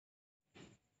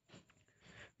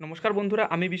নমস্কার বন্ধুরা,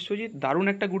 আমি বিশ্বজিৎ। দারুণ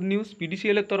একটা গুড নিউজ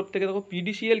পিডিসিএলের তরফ থেকে। দেখো,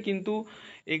 পিডিসিএল কিন্তু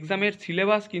এক্সামের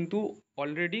সিলেবাস কিন্তু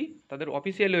অলরেডি তাদের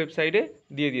অফিসিয়াল ওয়েবসাইটে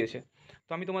দিয়ে দিয়েছে।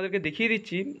 তো আমি তোমাদেরকে দেখিয়ে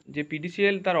দিচ্ছি যে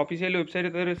পিডিসিএল তার অফিসিয়াল ওয়েবসাইটে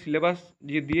তাদের সিলেবাস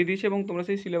দিয়ে দিয়েছে, এবং তোমরা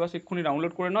সেই সিলেবাস এক্ষুনি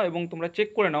ডাউনলোড করে নাও এবং তোমরা চেক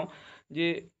করে নাও যে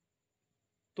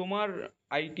তোমার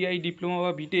আইটিআই, ডিপ্লোমা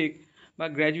বা বিটেক বা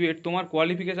গ্র্যাজুয়েট, তোমার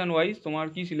কোয়ালিফিকেশান ওয়াইজ তোমার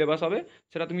কী সিলেবাস হবে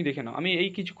সেটা তুমি দেখে নাও। আমি এই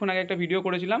কিছুক্ষণ আগে একটা ভিডিও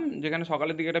করেছিলাম, যেখানে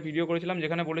সকালের দিকে একটা ভিডিও করেছিলাম,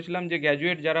 যেখানে বলেছিলাম যে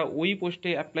গ্র্যাজুয়েট যারা ওই পোস্টে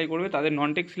অ্যাপ্লাই করবে তাদের নন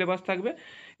টেক সিলেবাস থাকবে,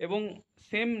 এবং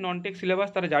সেম নন টেক সিলেবাস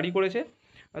তারা জারি করেছে।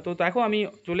 তো দেখো, আমি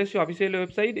চলে এসেছি অফিসিয়াল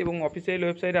ওয়েবসাইট, এবং অফিসিয়াল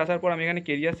ওয়েবসাইটে আসার পর আমি এখানে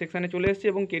কেরিয়ার সেকশানে চলে এসেছি,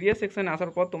 এবং কেরিয়ার সেকশানে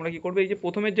আসার পর তোমরা কী করবে, এই যে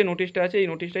প্রথমের যে নোটিশটা আছে, এই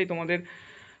নোটিশটাই তোমাদের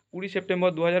 20 সেপ্টেম্বর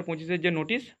 2025 যে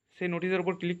নোটিশ, সেই নোটিশের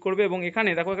উপর ক্লিক করবে, এবং এখানে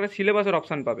দেখো একটা সিলেবাসের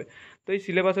অপশান পাবে। তো এই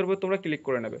সিলেবাসের উপর তোমরা ক্লিক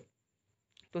করে নেবে।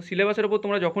 তো সিলেবাসের উপর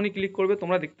তোমরা যখনই ক্লিক করবে,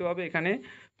 তোমরা দেখতে পাবে এখানে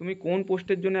তুমি কোন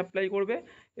পোস্টের জন্য অ্যাপ্লাই করবে,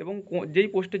 এবং যেই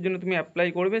পোস্টের জন্য তুমি অ্যাপ্লাই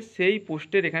করবে সেই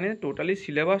পোস্টের এখানে টোটালি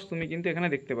সিলেবাস তুমি কিন্তু এখানে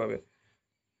দেখতে পাবে।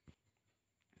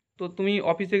 তো তুমি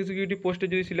অফিস এক্সিকিউটিভ পোস্টে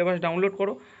যদি সিলেবাস ডাউনলোড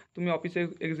করো, তুমি অফিস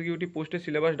এক্সিকিউটিভ পোস্টের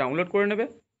সিলেবাস ডাউনলোড করে নেবে।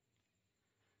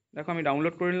 দেখো, আমি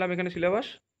ডাউনলোড করে নিলাম এখানে সিলেবাস।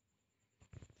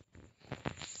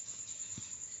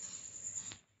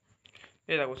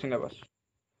 এই দেখো সিলেবাস,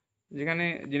 যেখানে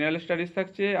জেনারেল স্টাডিজ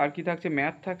থাকছে, আর কি থাকছে,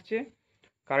 ম্যাথ থাকছে,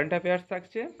 কারেন্ট অ্যাফেয়ার্স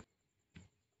থাকছে,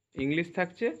 ইংলিশ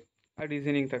থাকছে, আর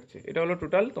রিজনিং থাকছে। এটা হলো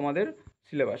টোটাল তোমাদের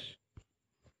সিলেবাস।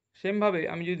 সেমভাবে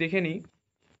আমি যদি দেখে নিই,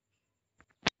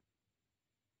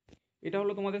 এটা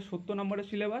হলো তোমাদের 70 নম্বরের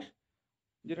সিলেবাস,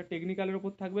 যেটা টেকনিক্যালের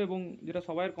ওপর থাকবে এবং যেটা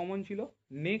সবাইয়ের কমন ছিল।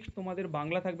 নেক্সট তোমাদের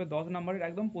বাংলা থাকবে 10 নম্বরের,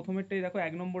 একদম প্রথমেরটাই দেখো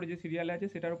 1 নম্বরে যে সিরিয়ালে আছে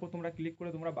সেটার উপর তোমরা ক্লিক করে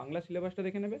তোমরা বাংলা সিলেবাসটা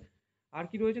দেখে নেবে। আর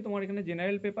কি রয়েছে তোমার এখানে,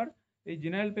 জেনারেল পেপার। এই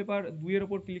জেনারেল পেপার 2-এর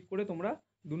ওপর ক্লিক করে তোমরা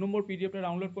 2 নম্বর পিডিএফটা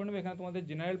ডাউনলোড করে নেবে। এখানে তোমাদের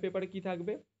জেনারেল পেপারে কী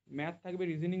থাকবে, ম্যাথ থাকবে,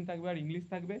 রিজনিং থাকবে, আর ইংলিশ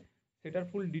থাকবে, সেটার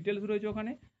ফুল ডিটেলস রয়েছে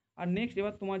ওখানে। আর নেক্সট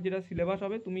এবার তোমার যেটা সিলেবাস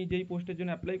হবে, তুমি যেই পোস্টের জন্য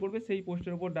অ্যাপ্লাই করবে সেই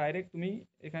পোস্টের ওপর ডাইরেক্ট তুমি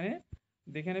এখানে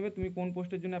দেখে নেবে তুমি কোন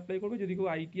পোস্টের জন্য অ্যাপ্লাই করবে। যদি কেউ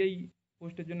আইটিআই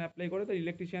পোস্টের জন্য অ্যাপ্লাই করে, তো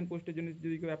ইলেকট্রিশিয়ান পোস্টের জন্য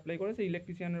যদি কেউ অ্যাপ্লাই করে, সেই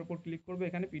ইলেকট্রিশিয়ানের উপর ক্লিক করবে,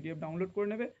 এখানে পিডিএফ ডাউনলোড করে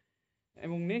নেবে,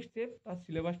 এবং নেক্সট স্টেপ তার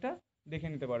সিলেবাসটা দেখে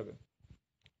নিতে পারবে।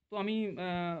 তো আমি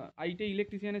আইটিআই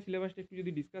ইলেকট্রিশিয়ানের সিলেবাসটা একটু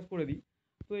যদি ডিসকাস করে দিই,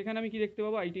 তো এখানে আমি কি দেখতে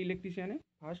পাবো, আইটিআই ইলেকট্রিশিয়ানে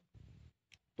ফার্স্ট।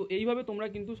 তো এইভাবে তোমরা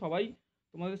কিন্তু সবাই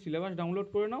তোমাদের সিলেবাস ডাউনলোড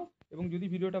করে নাও, এবং যদি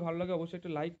ভিডিওটা ভালো লাগে অবশ্যই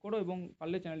একটা লাইক করো, এবং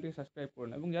পারলে চ্যানেলটিকে সাবস্ক্রাইব করে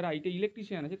নাও। এবং যারা আইটিআই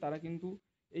ইলেকট্রিশিয়ান আছে তারা কিন্তু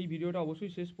এই ভিডিওটা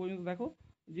অবশ্যই শেষ পর্যন্ত দেখো,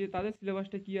 যে তাদের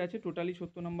সিলেবাসটা কী আছে টোটালি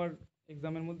 70 নম্বর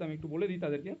এক্সামের মধ্যে। আমি একটু বলে দিই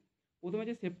তাদেরকে। প্রথমে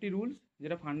যে সেফটি রুলস,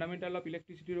 যেটা ফান্ডামেন্টাল অফ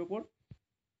ইলেকট্রিসিটির ওপর,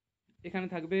 এখানে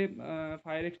থাকবে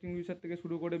ফায়ার এক্সটিংগুইশার থেকে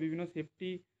শুরু করে বিভিন্ন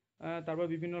সেফটি, তারপর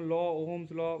বিভিন্ন ল, Ohm's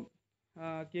law,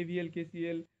 KVL,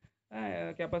 KCL,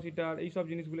 capacitor, এই সব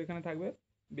জিনিসগুলো এখানে থাকবে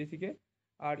বেসিকে।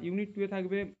 আর ইউনিট 2-এ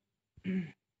থাকবে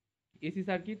AC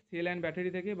circuit, sell and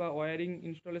battery থেকে বা ওয়ারিং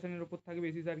ইনস্টলেশনের ওপর থাকবে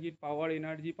AC circuit, power,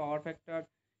 energy, power factor,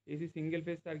 AC single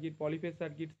phase circuit, polyphase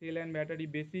circuit, sell and battery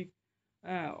basic.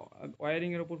 হ্যাঁ,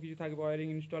 ওয়ারিংয়ের ওপর কিছু থাকবে, ওয়ারিং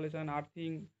ইনস্টলেশন, আর্থিং,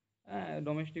 হ্যাঁ,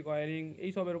 ডোমেস্টিক ওয়ারিং,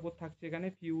 এই সবের ওপর থাকছে এখানে।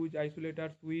 Fuse, isolator,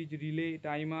 switch, relay,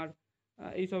 timer,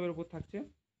 এই সবের ওপর থাকছে।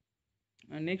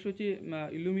 নেক্সট হচ্ছে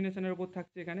ইলুমিনেশনের ওপর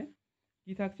থাকছে। এখানে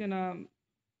কি থাকছে না,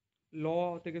 ল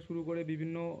থেকে শুরু করে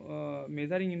বিভিন্ন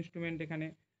মেজারিং ইনস্ট্রুমেন্ট এখানে।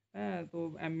 হ্যাঁ, তো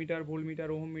ammeter, voltmeter,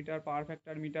 ohm metre, power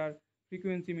factor metre,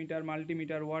 frequency metre,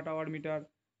 multimeter, watt hour metre,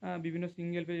 বিভিন্ন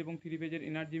সিঙ্গেল ফেজ এবং 3 ফেজের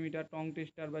এনার্জি মিটার, টং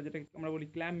টেস্টার বা যেটাকে আমরা বলি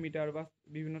ক্ল্যাম্প মিটার, বা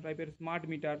বিভিন্ন টাইপের স্মার্ট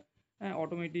মিটার, হ্যাঁ,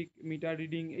 অটোমেটিক মিটার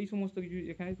রিডিং, এই সমস্ত কিছু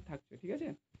এখানে থাকছে। ঠিক আছে।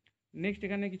 নেক্সট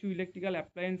এখানে কিছু ইলেকট্রিক্যাল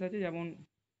অ্যাপ্লায়েন্স আছে,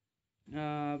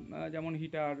 যেমন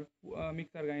হিটার,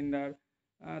 মিক্সার গ্রাইন্ডার,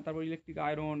 তারপর ইলেকট্রিক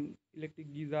আয়রন, ইলেকট্রিক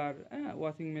গিজার, হ্যাঁ,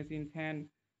 washing machine, fan,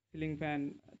 ceiling fan.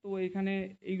 তো এখানে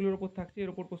এইগুলোর ওপর থাকছে,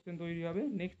 এর ওপর কোশ্চেন তৈরি হবে।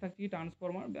 নেক্সট থাকছে কি,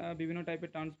 ট্রান্সফর্মার, বিভিন্ন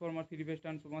টাইপের transformer, 3 phase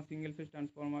transformer, single phase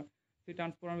transformer, সেই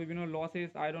ট্রান্সফর্মার বিভিন্ন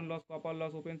losses, iron loss, copper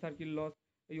loss, open circuit loss,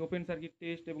 এই ওপেন সার্কিট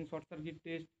টেস্ট এবং short circuit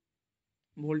test,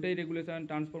 voltage regulation,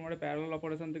 ট্রান্সফর্মারের parallel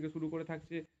operation থেকে শুরু করে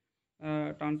থাকছে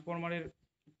ট্রান্সফর্মারের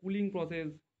কুলিং প্রসেস,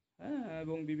 হ্যাঁ,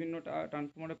 এবং বিভিন্ন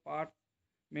ট্রান্সফর্মারের পার্টস,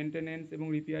 মেনটেনেন্স এবং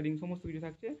রিপেয়ারিং, সমস্ত কিছু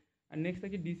থাকছে। আর নেক্সট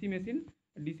থাকছে ডিসি মেশিন।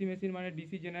 ডিসি মেশিন মানে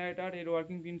ডিসি জেনারেটর, এর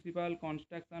working principal,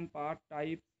 construction, part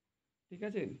type, ঠিক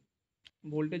আছে,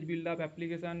 ভোল্টেজ বিল্ড আপ,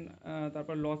 অ্যাপ্লিকেশান,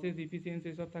 তারপর লসেস, ইফিসিয়েন্সি,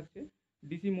 এসব থাকছে।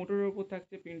 ডিসি মোটরের ওপর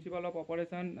থাকছে প্রিন্সিপাল অফ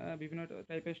অপারেশান, বিভিন্ন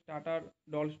টাইপের starter,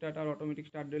 doll starter, automatic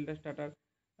start, delta starter,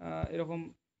 এরকম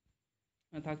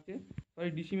থাকছে। সরি,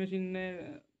 ডিসি মেশিনে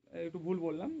একটু ভুল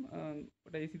বললাম,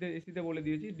 ওটা এসিতে বলে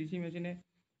দিয়েছি। ডিসি মেশিনে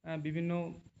বিভিন্ন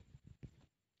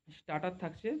স্টার্টার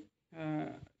থাকছে,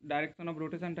 ডাইরেকশন অফ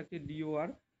রোটেশন থাকছে, ডিওআর,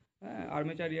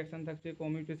 আর্মেচার রিয়াকশান থাকছে,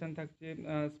 কমিউটেশন থাকছে,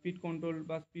 স্পিড কন্ট্রোল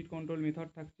বা স্পিড কন্ট্রোল মেথড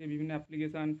থাকছে, বিভিন্ন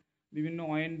অ্যাপ্লিকেশান, বিভিন্ন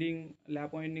ওয়েন্ডিং,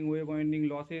 ল্যাপ winding, web winding,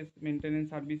 losses, maintenance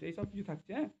service, এইসব কিছু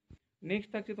থাকছে। হ্যাঁ, নেক্সট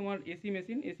থাকছে তোমার AC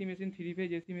machine 3 phase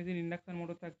AC machine induction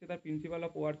motor থাকছে, তার principal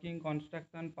of working,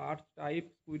 construction, parts type,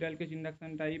 squirrel cage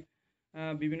induction type,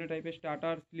 বিভিন্ন টাইপের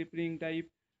স্টার্টার, স্লিপ রিং টাইপ,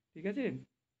 ঠিক আছে,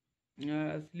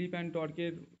 স্লিপ অ্যান্ড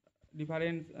টর্কের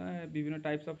ডিফারেন্স, বিভিন্ন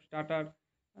টাইপস অফ স্টার্টার।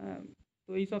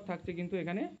 তো এইসব থাকছে কিন্তু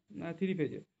এখানে 3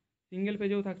 ফেজে। সিঙ্গেল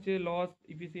পেজেও থাকছে loss,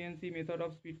 efficiency, method of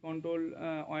speed control,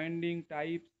 winding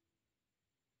types,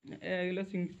 এগুলো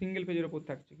সিঙ্গেল পেজের ওপর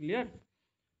থাকছে। ক্লিয়ার?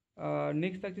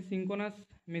 নেক্সট থাকছে সিঙ্কোনাস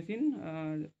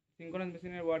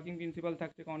মেশিনের ওয়ার্কিং প্রিন্সিপাল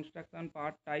থাকছে, কনস্ট্রাকশন,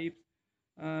 পার্ট টাইপস,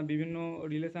 বিভিন্ন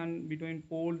relation between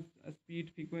polls, speed,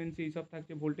 frequency, এইসব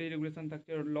থাকছে, ভোল্টেজ রেগুলেশন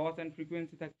থাকছে, লস অ্যান্ড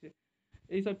ফ্রিকোয়েন্সি থাকছে,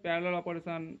 এইসব parallel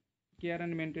operation, care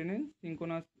and maintenance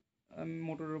synchronous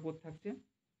মোটরের ওপর থাকছে।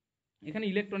 এখানে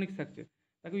ইলেকট্রনিক্স থাকছে।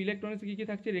 দেখো ইলেকট্রনিক্স কী কী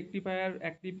থাকছে, rectifier,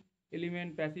 active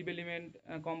element, passive element,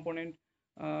 component,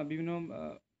 বিভিন্ন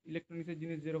ইলেকট্রনিক্সের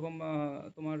জিনিস যেরকম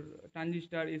তোমার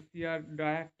ট্রানজিস্টার, এসসিআর,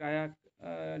 ডায়াক,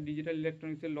 ডিজিটাল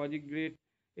ইলেকট্রনিক্সের লজিক গ্রেড,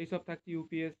 এইসব থাকছে,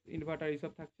 ইউপিএস, ইনভার্টার,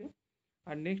 এইসব থাকছে।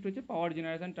 আর নেক্সট হচ্ছে পাওয়ার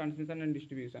জেনারেশন, ট্রান্সমিশন অ্যান্ড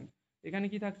ডিস্ট্রিবিউশন। এখানে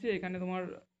কি থাকছে, এখানে তোমার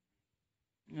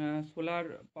solar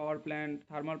power plant,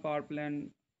 thermal power plant,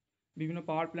 বিভিন্ন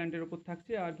পাওয়ার প্ল্যান্টের ওপর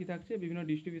থাকছে। আর কি থাকছে, বিভিন্ন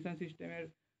ডিস্ট্রিবিউশন সিস্টেমের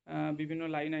বিভিন্ন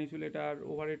line isolator,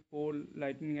 overhead pole,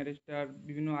 lightning arrester,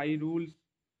 বিভিন্ন রুলস,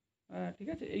 ঠিক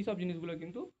আছে, এই সব জিনিসগুলো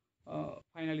কিন্তু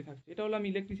ফাইনালি থাকছে। এটা হলো আমি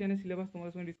ইলেকট্রিশিয়ানের সিলেবাস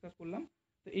তোমাদের সঙ্গে ডিসকাস করলাম।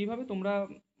 তো এইভাবে তোমরা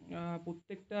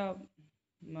প্রত্যেকটা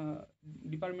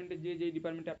ডিপার্টমেন্টে যেই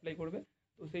ডিপার্টমেন্টে অ্যাপ্লাই করবে,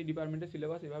 তো সেই ডিপার্টমেন্টের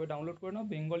সিলেবাস এভাবে ডাউনলোড করে নাও।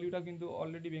 বেঙ্গলিটা কিন্তু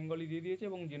অলরেডি বেঙ্গলি দিয়ে দিয়েছে,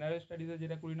 এবং জেনারেল স্টাডিজের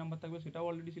যেটা 20 নাম্বার থাকবে সেটাও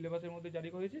অলরেডি সিলেবাসের মধ্যে জারি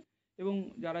করেছে, এবং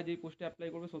যারা যেই পোস্টে অ্যাপ্লাই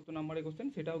করবে 70 নম্বরের কোশ্চেন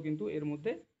সেটাও কিন্তু এর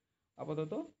মধ্যে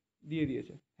আপাতত দিয়ে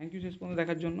দিয়েছে। থ্যাংক ইউ শেষ পর্যন্ত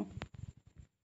দেখার জন্য।